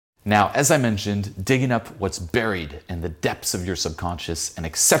Now, as I mentioned, digging up what's buried in the depths of your subconscious and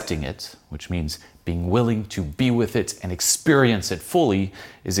accepting it, which means being willing to be with it and experience it fully,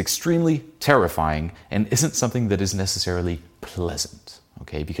 is extremely terrifying and isn't something that is necessarily pleasant,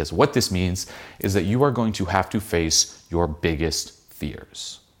 okay? Because what this means is that you are going to have to face your biggest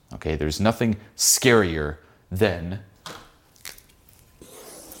fears, okay? There's nothing scarier than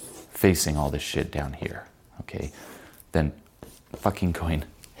facing all this shit down here, okay? Than fucking going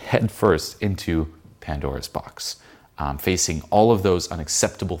head first into Pandora's box, facing all of those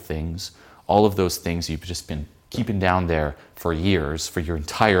unacceptable things, all of those things you've just been keeping down there for years, for your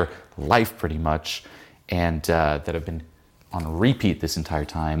entire life pretty much, and that have been on repeat this entire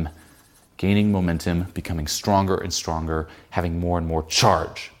time, gaining momentum, becoming stronger and stronger, having more and more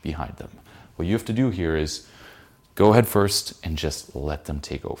charge behind them. What you have to do here is go head first and just let them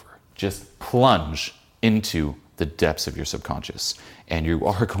take over. Just plunge into the depths of your subconscious. And you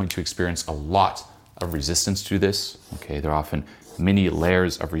are going to experience a lot of resistance to this. Okay, there are often many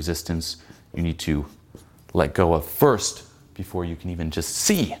layers of resistance you need to let go of first before you can even just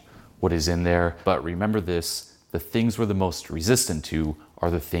see what is in there. But remember this, the things we're the most resistant to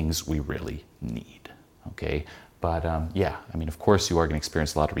are the things we really need. Okay, but yeah, I mean, of course you are going to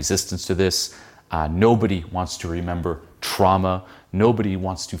experience a lot of resistance to this. Nobody wants to remember trauma. Nobody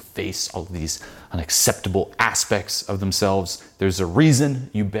wants to face all of these unacceptable aspects of themselves. There's a reason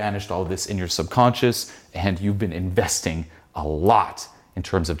you banished all of this in your subconscious, and you've been investing a lot in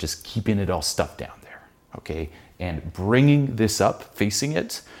terms of just keeping it all stuffed down there, okay? And bringing this up, facing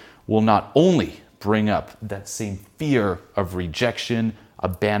it, will not only bring up that same fear of rejection,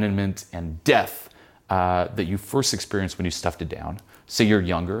 abandonment, and death that you first experienced when you stuffed it down. Say you're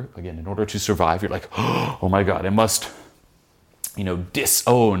younger, again, in order to survive, you're like, oh my God, I must,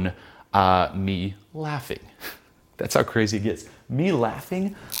 disown me laughing. That's how crazy it gets. Me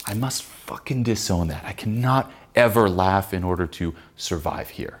laughing, I must fucking disown that. I cannot ever laugh in order to survive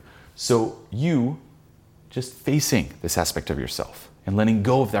here. So you just facing this aspect of yourself and letting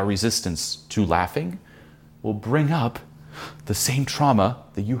go of that resistance to laughing will bring up the same trauma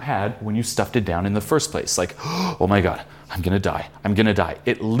that you had when you stuffed it down in the first place. Like, oh my God, I'm gonna die. I'm gonna die.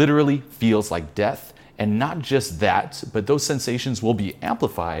 It literally feels like death. And not just that, but those sensations will be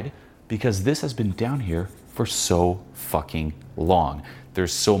amplified because this has been down here for so fucking long.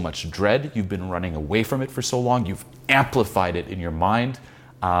 There's so much dread. You've been running away from it for so long. You've amplified it in your mind.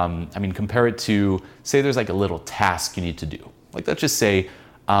 Compare it to, say there's like a little task you need to do. Like, let's just say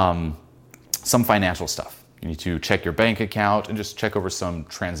some financial stuff. You need to check your bank account and just check over some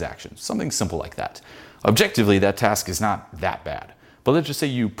transactions, something simple like that. Objectively, that task is not that bad. But let's just say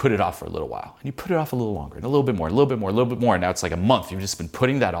you put it off for a little while, and you put it off a little longer, and a little bit more, a little bit more, a little bit more, and now it's like a month. You've just been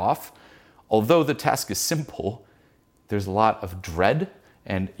putting that off. Although the task is simple, there's a lot of dread,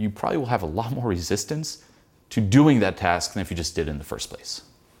 and you probably will have a lot more resistance to doing that task than if you just did it in the first place.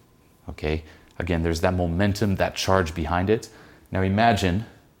 Okay? Again, there's that momentum, that charge behind it. Now imagine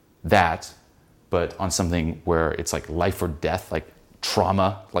that, but on something where it's like life or death, like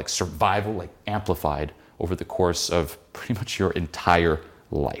trauma, like survival, like amplified over the course of pretty much your entire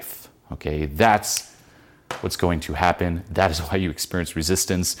life, okay? That's what's going to happen. That is why you experience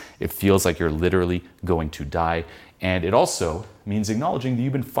resistance. It feels like you're literally going to die. And it also means acknowledging that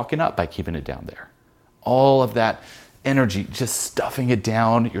you've been fucking up by keeping it down there. All of that energy, just stuffing it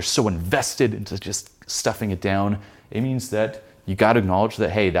down. You're so invested into just stuffing it down. It means that you got to acknowledge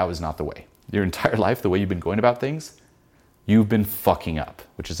that, hey, that was not the way. Your entire life, the way you've been going about things, you've been fucking up,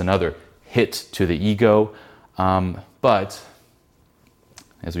 which is another hit to the ego. But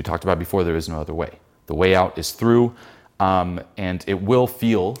as we talked about before, there is no other way. The way out is through, and it will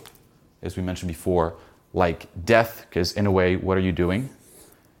feel, as we mentioned before, like death, because in a way, what are you doing?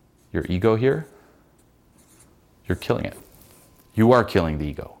 Your ego here, you're killing it. You are killing the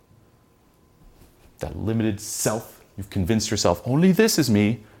ego. That limited self, you've convinced yourself, only this is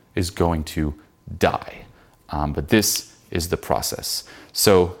me, is going to die. But this is the process.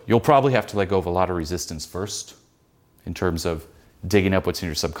 So you'll probably have to let go of a lot of resistance first in terms of digging up what's in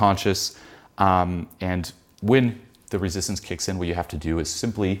your subconscious. And when the resistance kicks in, what you have to do is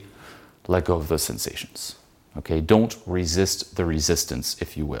simply let go of those sensations. Okay, don't resist the resistance,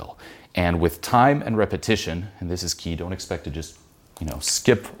 if you will. And with time and repetition, and this is key, don't expect to just,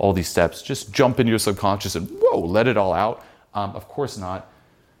 skip all these steps, just jump into your subconscious and whoa, let it all out. Of course not.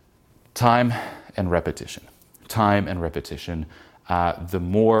 Time and repetition. Time and repetition. The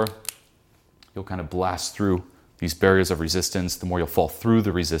more you'll kind of blast through these barriers of resistance, the more you'll fall through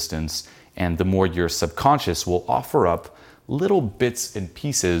the resistance, and the more your subconscious will offer up little bits and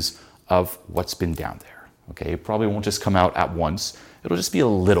pieces of what's been down there. Okay, it probably won't just come out at once. It'll just be a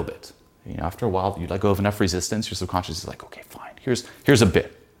little bit. You know, after a while, you let go of enough resistance, your subconscious is like, okay, fine, here's a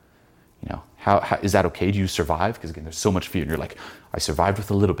bit. You know, how is that okay? Do you survive? Because again, there's so much fear, and you're like, I survived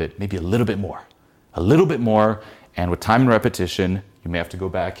with a little bit, maybe a little bit more. And with time and repetition, you may have to go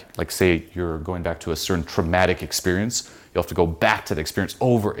back, like say you're going back to a certain traumatic experience, you'll have to go back to the experience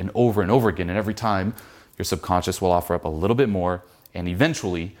over and over and over again, and every time your subconscious will offer up a little bit more, and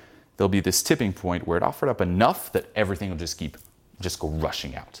eventually there'll be this tipping point where it offered up enough that everything will just go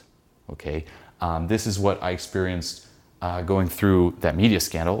rushing out. Okay, this is what I experienced going through that media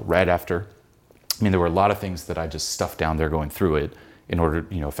scandal right after. I mean, there were a lot of things that I just stuffed down there going through it in order,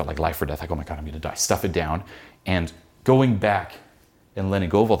 you know, it felt like life or death, like, oh my God, I'm gonna die, stuff it down. And going back and letting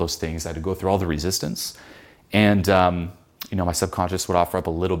go of all those things, I had to go through all the resistance. And, you know, my subconscious would offer up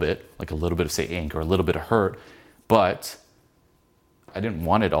a little bit, like a little bit of, say, anger, a little bit of hurt, but I didn't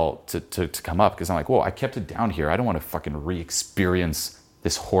want it all to come up because I'm like, whoa, I kept it down here. I don't want to fucking re-experience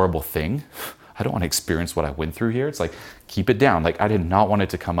this horrible thing. I don't want to experience what I went through here. It's like, keep it down. Like, I did not want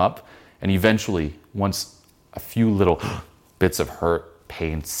it to come up. And eventually, once a few little bits of hurt,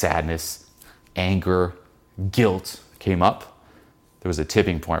 pain, sadness, anger, guilt came up, there was a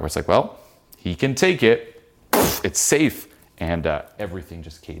tipping point where it's like, well, he can take it. It's safe. And everything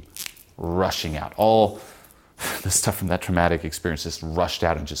just came rushing out. All the stuff from that traumatic experience just rushed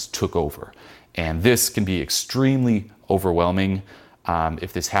out and just took over. And this can be extremely overwhelming.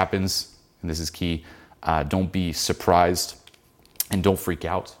 If this happens, and this is key, don't be surprised and don't freak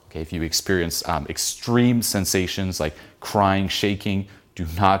out. Okay, if you experience extreme sensations like crying, shaking, do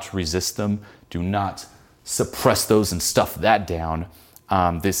not resist them. Do not suppress those and stuff that down.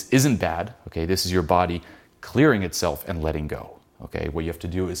 This isn't bad. Okay, this is your body clearing itself and letting go. Okay, what you have to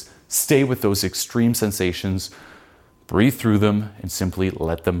do is stay with those extreme sensations, breathe through them, and simply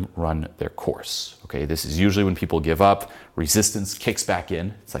let them run their course. Okay, this is usually when people give up, resistance kicks back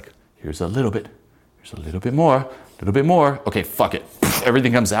in. It's like, here's a little bit more. Okay, fuck it.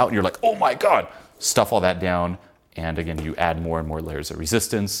 Everything comes out and you're like, oh my God, stuff all that down. And again, you add more and more layers of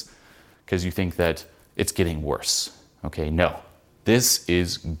resistance because you think that it's getting worse. Okay, no, this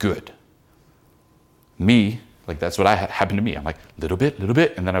is good. Like that's what happened to me. I'm like, little bit.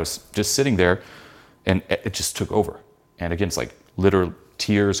 And then I was just sitting there and it just took over. And again, it's like literal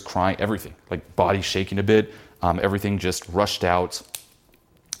tears, crying, everything, like body shaking a bit. Everything just rushed out.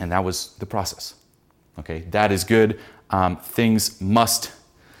 And that was the process. Okay, that is good. Things must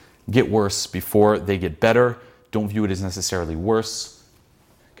get worse before they get better. Don't view it as necessarily worse.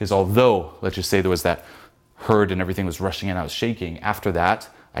 Because although, let's just say there was that hurt and everything was rushing in, I was shaking, after that,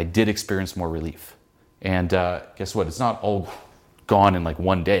 I did experience more relief. And guess what? It's not all gone in like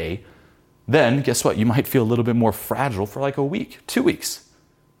one day. Then guess what? You might feel a little bit more fragile for like a week, 2 weeks.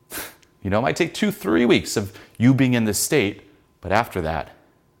 You know, it might take 2-3 weeks of you being in this state, but after that,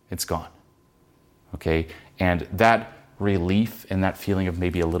 it's gone. Okay? And that relief and that feeling of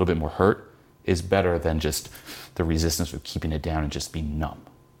maybe a little bit more hurt is better than just the resistance of keeping it down and just being numb.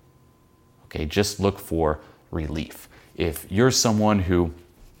 Okay? Just look for relief. If you're someone who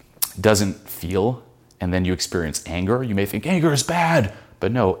doesn't feel and then you experience anger, you may think anger is bad,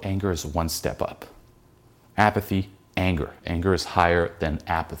 but no, anger is one step up. Apathy, anger. Anger is higher than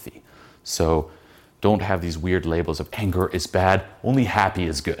apathy. So don't have these weird labels of anger is bad, only happy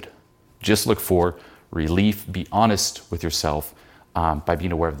is good. Just look for relief. Be honest with yourself by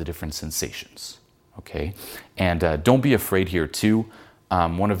being aware of the different sensations, okay? And don't be afraid here too.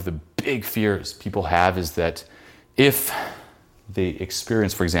 One of the big fears people have is that if they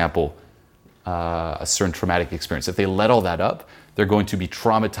experience, for example, a certain traumatic experience, if they let all that up, they're going to be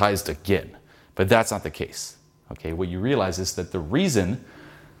traumatized again. But that's not the case, okay? What you realize is that the reason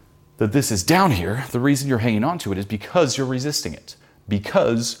that this is down here, the reason you're hanging on to it is because you're resisting it,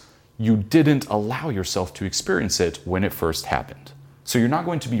 because you didn't allow yourself to experience it when it first happened. So you're not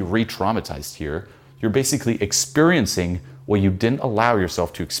going to be re-traumatized here. You're basically experiencing what you didn't allow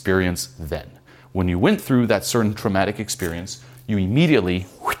yourself to experience then. When you went through that certain traumatic experience, you immediately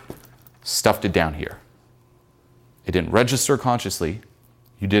stuffed it down here. It didn't register consciously.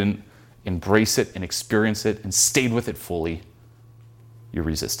 You didn't embrace it and experience it and stayed with it fully. You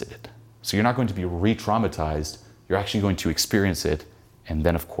resisted it. So you're not going to be re-traumatized. You're actually going to experience it and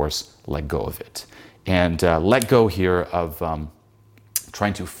then, of course, let go of it. And let go here of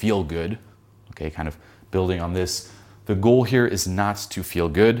trying to feel good, okay, kind of building on this. The goal here is not to feel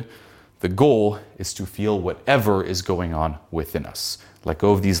good. The goal is to feel whatever is going on within us. Let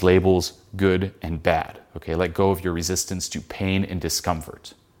go of these labels, good and bad, okay? Let go of your resistance to pain and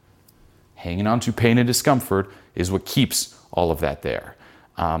discomfort. Hanging on to pain and discomfort is what keeps all of that there.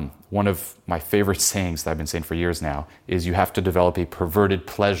 one of my favorite sayings that I've been saying for years now is you have to develop a perverted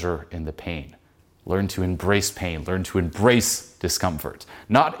pleasure in the pain. Learn to embrace pain, learn to embrace discomfort.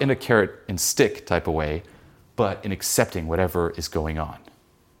 Not in a carrot and stick type of way, but in accepting whatever is going on.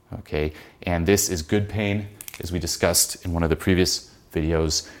 Okay? And this is good pain, as we discussed in one of the previous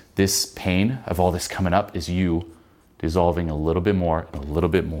videos. This pain of all this coming up is you dissolving a little bit more and a little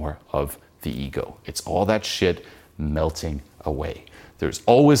bit more of the ego. It's all that shit melting away. There's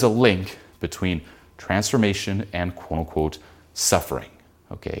always a link between transformation and quote unquote suffering.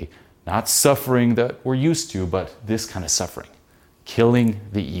 Okay? Not suffering that we're used to, but this kind of suffering. Killing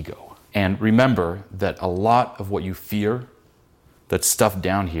the ego. And remember that a lot of what you fear, that's stuffed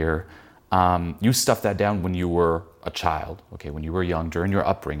down here, you stuffed that down when you were a child, okay, when you were young, during your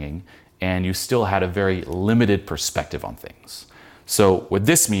upbringing, and you still had a very limited perspective on things. So what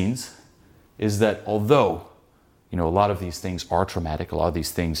this means is that although, a lot of these things are traumatic, a lot of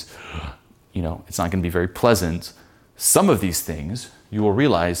these things, it's not going to be very pleasant, some of these things, you will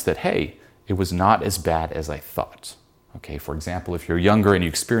realize that, hey, it was not as bad as I thought. Okay, for example, if you're younger and you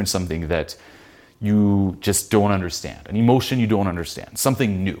experience something that you just don't understand, an emotion you don't understand,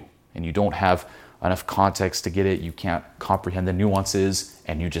 something new, and you don't have enough context to get it, you can't comprehend the nuances,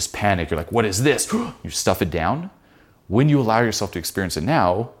 and you just panic. You're like, what is this? You stuff it down. When you allow yourself to experience it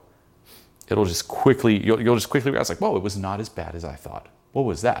now, you'll just quickly realize, like, whoa, it was not as bad as I thought. What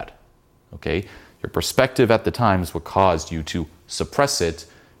was that? Okay, your perspective at the time is what caused you to suppress it.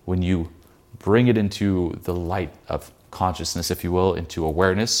 When you bring it into the light of consciousness, if you will, into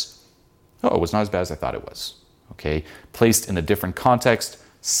awareness, oh, it was not as bad as I thought it was. Okay, placed in a different context,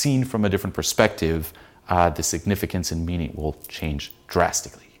 seen from a different perspective, the significance and meaning will change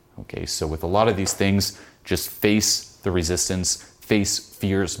drastically. Okay, so with a lot of these things, just face the resistance, face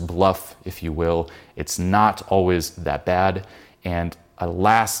fear's bluff, if you will. It's not always that bad. And a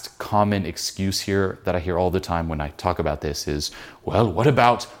last common excuse here that I hear all the time when I talk about this is, well, what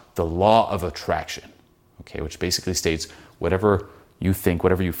about the law of attraction? Okay, which basically states whatever you think,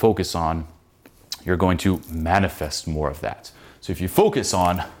 whatever you focus on, you're going to manifest more of that. So if you focus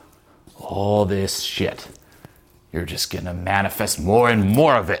on all this shit, you're just going to manifest more and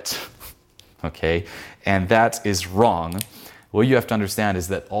more of it. Okay? And that is wrong. What you have to understand is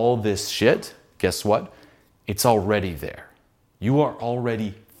that all this shit, guess what? It's already there. You are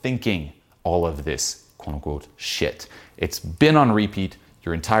already thinking all of this, quote unquote, shit. It's been on repeat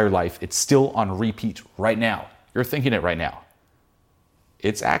your entire life. It's still on repeat right now. You're thinking it right now.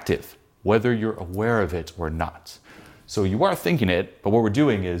 It's active, whether you're aware of it or not. So you are thinking it, but what we're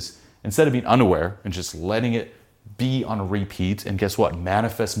doing is, instead of being unaware and just letting it be on repeat, and guess what?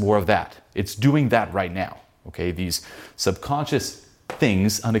 Manifest more of that. It's doing that right now. Okay, these subconscious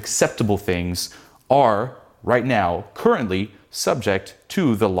things, unacceptable things, are right now, currently, subject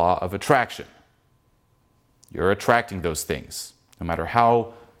to the law of attraction. You're attracting those things. No matter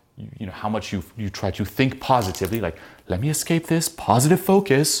how, how much you try to think positively, like, let me escape this, positive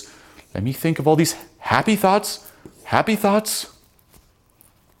focus. Let me think of all these happy thoughts. Happy thoughts.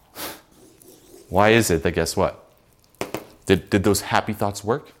 Why is it that, guess what? Did those happy thoughts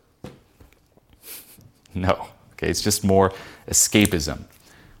work? No. Okay, it's just more escapism.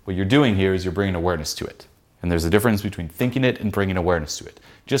 What you're doing here is you're bringing awareness to it. And there's a difference between thinking it and bringing awareness to it.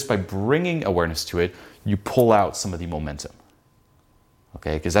 Just by bringing awareness to it, you pull out some of the momentum.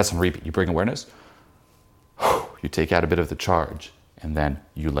 Okay, because that's on repeat. You bring awareness, you take out a bit of the charge, and then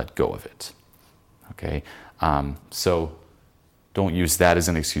you let go of it. Okay, so don't use that as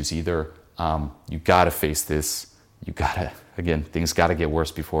an excuse either. You gotta face this. You gotta, again, things gotta get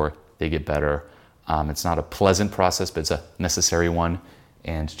worse before they get better. It's not a pleasant process, but it's a necessary one.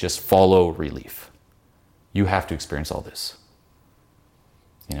 And just follow relief. You have to experience all this.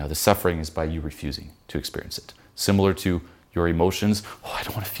 The suffering is by you refusing to experience it. Similar to your emotions. Oh, I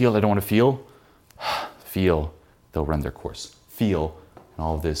don't want to feel. I don't want to feel. Feel. They'll run their course. Feel. And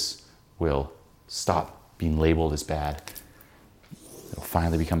all of this will stop being labeled as bad. It'll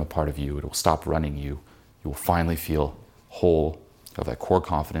finally become a part of you. It will stop running you. You will finally feel whole. You'll have that core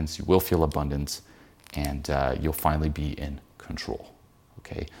confidence. You will feel abundance. And you'll finally be in control.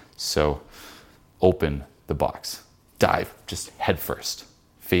 Okay? So open the box. Dive. Just head first.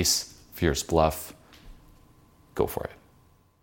 Face fear's bluff. Go for it.